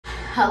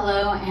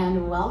Hello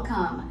and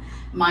welcome.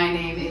 My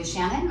name is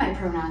Shannon, my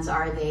pronouns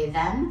are they,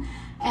 them,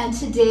 and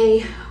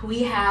today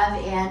we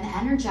have an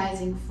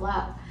energizing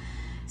flow.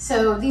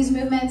 So these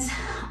movements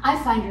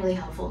I find really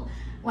helpful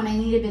when I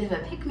need a bit of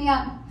a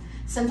pick-me-up.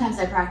 Sometimes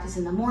I practice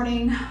in the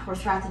morning or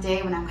throughout the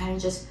day when I'm kind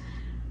of just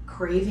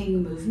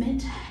craving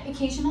movement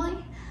occasionally.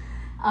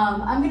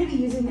 I'm going to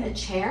be using a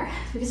chair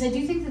because I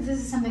do think that this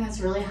is something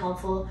that's really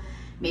helpful,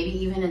 maybe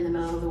even in the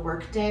middle of the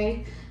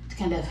workday, to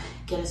kind of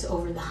get us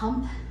over the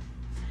hump.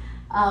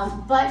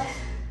 But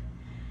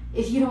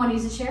if you don't want to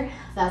use a chair,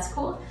 that's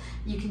cool.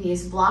 You can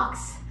use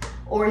blocks,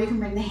 or you can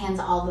bring the hands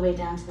all the way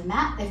down to the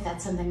mat if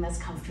that's something that's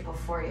comfortable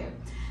for you.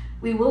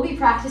 We will be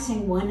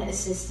practicing one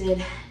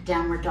assisted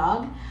downward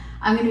dog.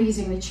 I'm going to be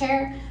using the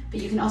chair, but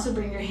you can also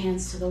bring your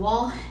hands to the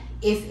wall.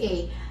 If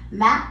a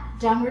mat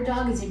downward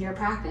dog is in your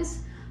practice,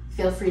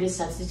 feel free to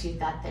substitute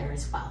that there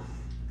as well.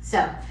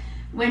 So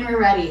when we're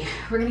ready,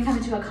 we're going to come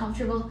into a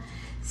comfortable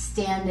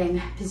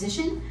standing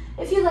position.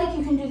 If you like,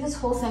 you can do this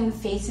whole thing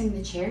facing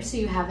the chair so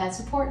you have that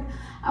support.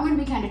 I'm going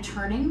to be kind of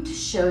turning to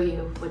show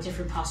you what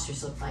different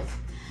postures look like.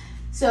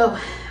 So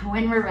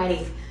when we're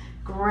ready,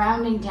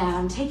 grounding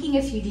down, taking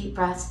a few deep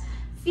breaths,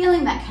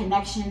 feeling that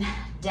connection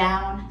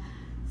down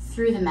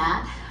through the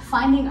mat,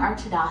 finding our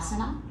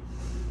Tadasana,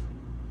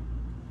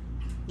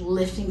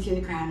 lifting through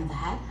the crown of the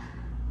head.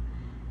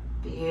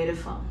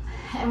 Beautiful.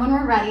 And when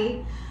we're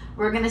ready,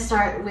 we're going to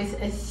start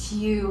with a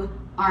few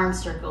arm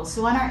circles.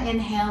 So on our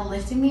inhale,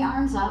 lifting the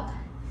arms up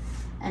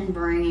and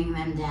bringing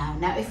them down.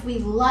 Now, if we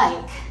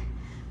like,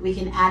 we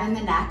can add in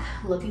the neck,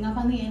 looking up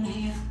on the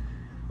inhale,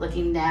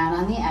 looking down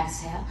on the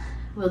exhale.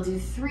 We'll do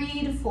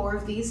 3 to 4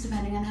 of these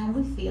depending on how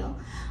we feel.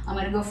 I'm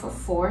going to go for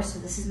 4, so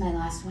this is my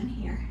last one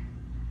here.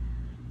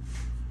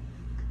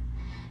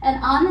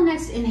 And on the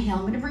next inhale,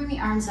 I'm going to bring the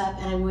arms up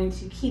and I'm going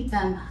to keep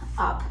them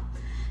up.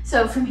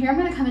 So from here, I'm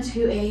going to come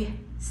into a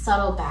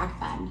subtle back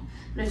bend.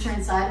 I'm going to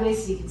turn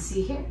sideways so you can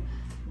see here,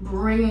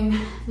 bringing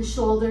the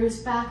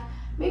shoulders back,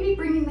 maybe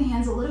bringing the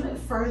hands a little bit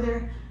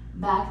further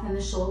back than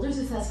the shoulders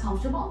if that's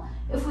comfortable.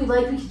 If we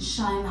like, we can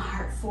shine the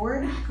heart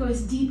forward, go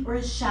as deep or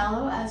as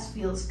shallow as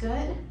feels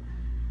good.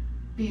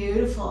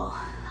 Beautiful.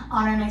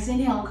 On our next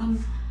inhale, we'll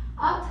come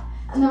up,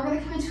 and then we're going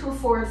to come into a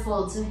forward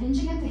fold. So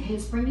hinging at the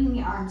hips, bringing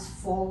the arms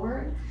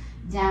forward,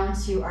 down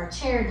to our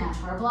chair, down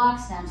to our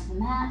blocks, down to the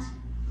mat.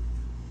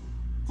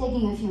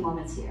 Taking a few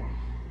moments here.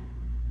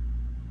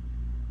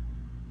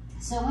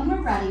 So when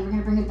we're ready, we're going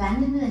to bring a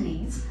bend into the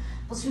knees.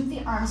 We'll sweep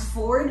the arms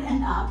forward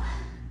and up,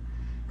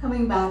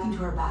 coming back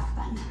into our back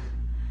bend.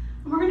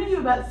 And we're going to do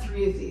about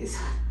 3 of these.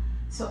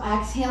 So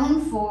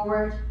exhaling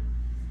forward,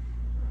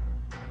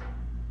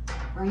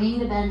 bringing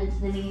the bend into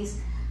the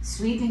knees,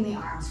 sweeping the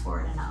arms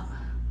forward and up.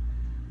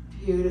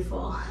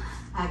 Beautiful.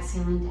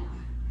 Exhaling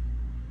down.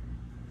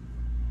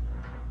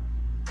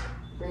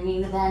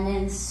 Bringing the bend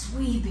in,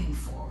 sweeping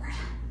forward.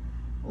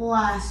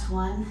 Last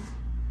one.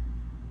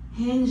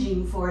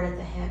 Hinging forward at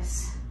the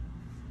hips.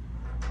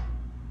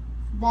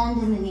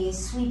 Bend in the knees,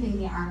 sweeping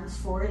the arms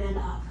forward and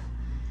up.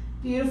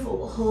 Beautiful.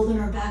 We'll hold in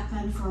our back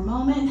bend for a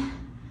moment.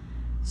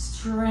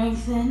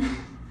 Strengthen,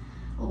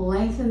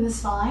 lengthen the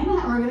spine,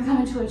 and we're going to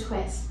come into a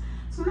twist.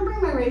 So I'm going to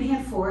bring my right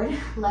hand forward,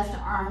 left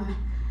arm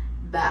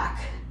back,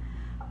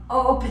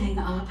 opening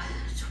up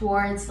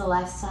towards the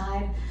left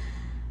side,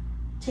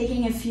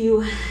 taking a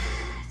few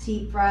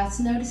deep breaths,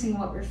 noticing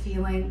what we're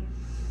feeling.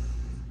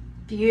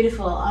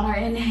 Beautiful. On our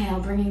inhale,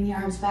 bringing the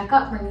arms back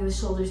up, bringing the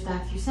shoulders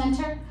back through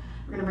center.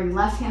 We're going to bring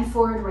left hand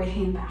forward, right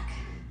hand back.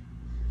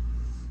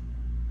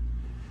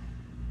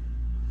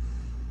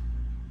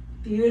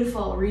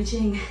 Beautiful.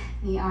 Reaching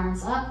the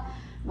arms up.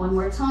 One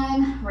more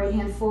time. Right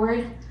hand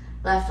forward,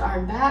 left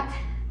arm back.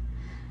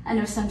 I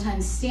know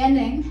sometimes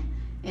standing,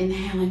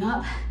 inhaling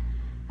up,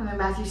 coming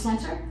back through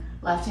center,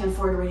 left hand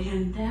forward, right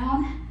hand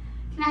down.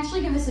 Can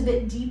actually give us a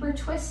bit deeper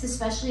twist,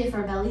 especially if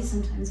our belly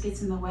sometimes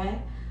gets in the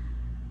way.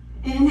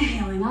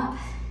 Inhaling up.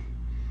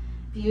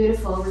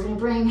 Beautiful. We're going to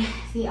bring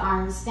the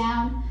arms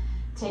down.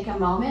 Take a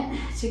moment.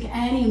 Take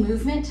any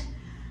movement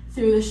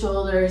through the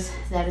shoulders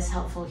that is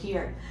helpful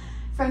here.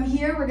 From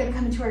here, we're going to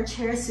come into our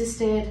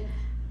chair-assisted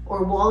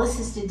or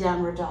wall-assisted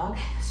downward dog.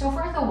 So if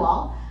we're at the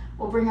wall,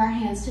 we'll bring our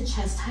hands to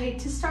chest height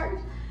to start.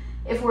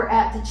 If we're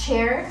at the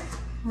chair,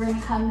 we're going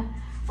to come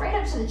right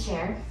up to the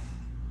chair,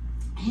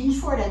 hinge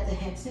forward at the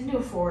hips into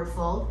a forward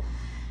fold.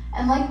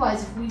 And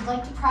likewise, if we'd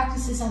like to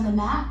practice this on the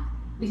mat,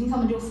 we can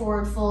come into a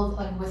forward fold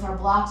with our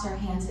blocks, our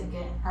hands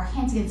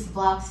against the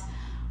blocks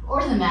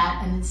or the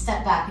mat, and then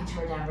step back into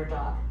our downward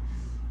dog.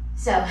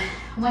 So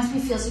once we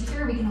feel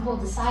secure, we can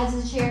hold the sides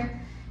of the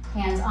chair,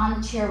 hands on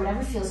the chair,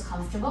 whatever feels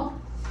comfortable.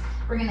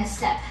 We're going to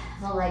step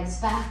the legs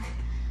back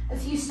a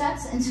few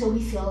steps until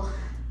we feel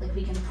like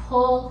we can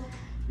pull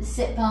the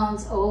sit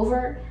bones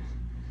over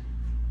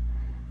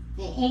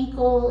the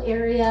ankle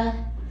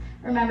area.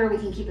 Remember, we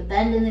can keep a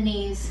bend in the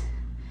knees.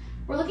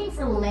 We're looking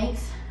for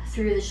length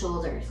through the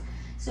shoulders.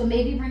 So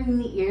maybe bringing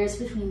the ears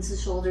between the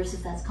shoulders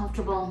if that's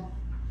comfortable.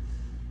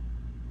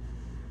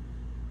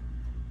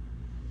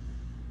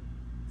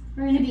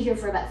 We're going to be here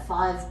for about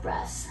 5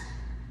 breaths.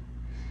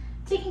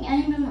 Taking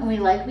any movement we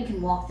like, we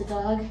can walk the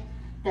dog,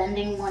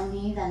 bending one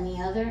knee, then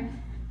the other.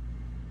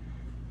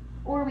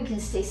 Or we can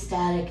stay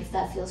static if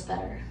that feels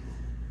better.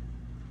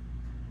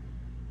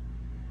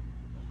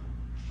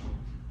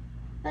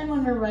 Then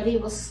when we're ready,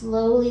 we'll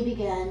slowly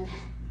begin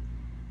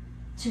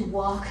to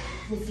walk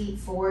the feet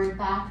forward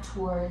back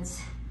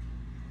towards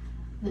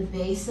the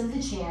base of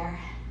the chair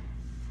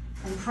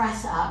and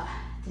press up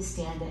to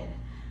standing.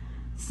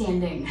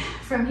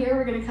 From here,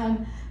 we're gonna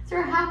come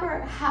through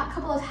a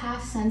couple of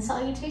half sun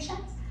salutations.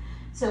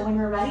 So when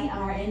we're ready, on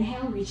our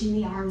inhale, reaching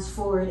the arms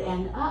forward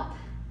and up,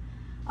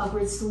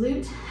 upward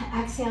salute.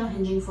 Exhale,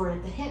 hinging forward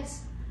at the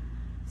hips,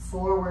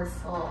 forward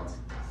fold.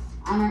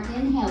 On our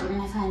inhale, we're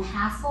gonna find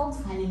half fold,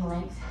 finding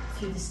length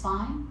through the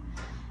spine,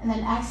 and then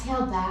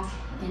exhale back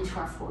into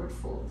our forward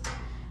fold.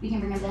 We can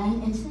bring a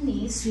bend into the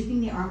knees,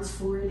 sweeping the arms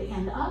forward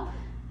and up.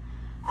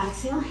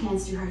 Exhale,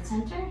 hands to heart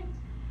center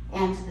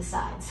and to the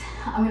sides.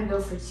 I'm gonna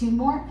go for 2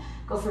 more.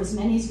 Go for as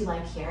many as you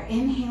like here.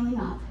 Inhaling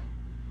up.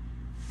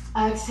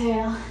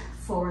 Exhale,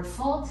 forward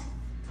fold.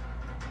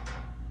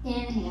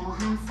 Inhale,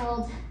 half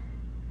fold.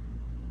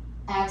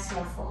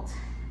 Exhale, fold.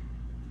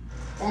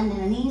 Bend in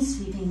the knees,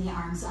 sweeping the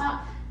arms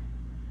up.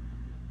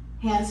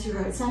 Hands to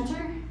heart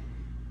center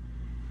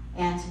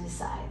and to the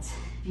sides.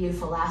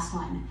 Beautiful, last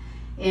one.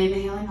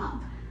 Inhaling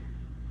up.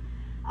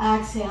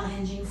 Exhale,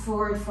 hinging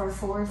forward for a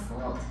forward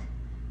fold.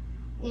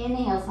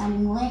 Inhale,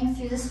 finding length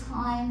through the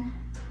spine.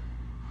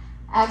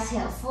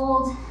 Exhale,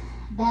 fold,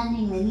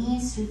 bending the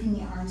knees, sweeping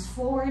the arms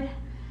forward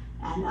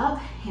and up,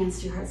 hands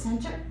to heart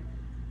center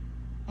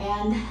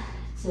and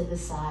to the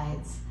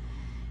sides.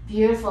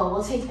 Beautiful.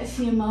 We'll take a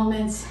few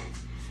moments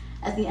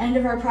at the end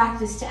of our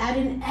practice to add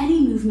in any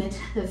movement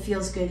that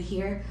feels good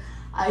here.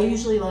 I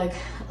usually like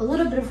a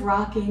little bit of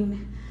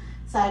rocking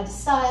side to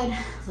side,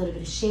 a little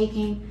bit of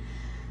shaking,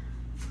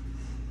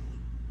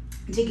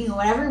 taking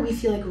whatever we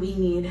feel like we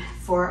need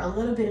for a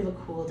little bit of a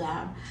cool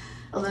down,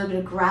 a little bit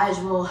of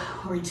gradual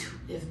or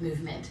intuitive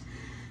movement.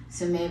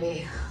 So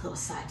maybe a little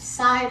side to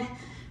side.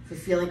 If we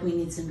feel like we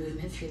need some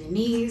movement through the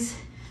knees,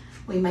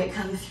 we might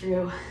come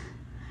through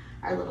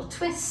our little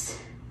twist,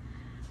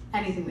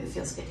 anything that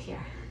feels good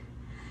here.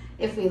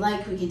 If we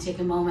like, we can take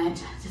a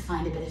moment to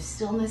find a bit of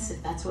stillness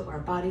if that's what our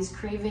body's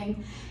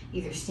craving,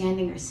 either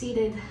standing or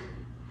seated.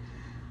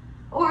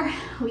 Or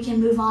we can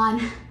move on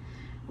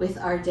with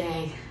our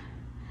day,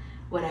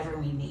 whatever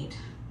we need.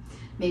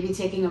 Maybe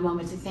taking a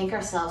moment to thank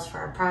ourselves for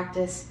our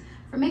practice,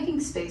 for making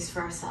space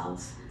for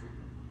ourselves.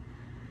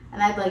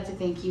 And I'd like to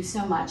thank you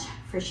so much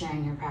for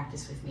sharing your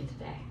practice with me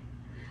today.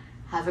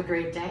 Have a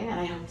great day, and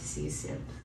I hope to see you soon.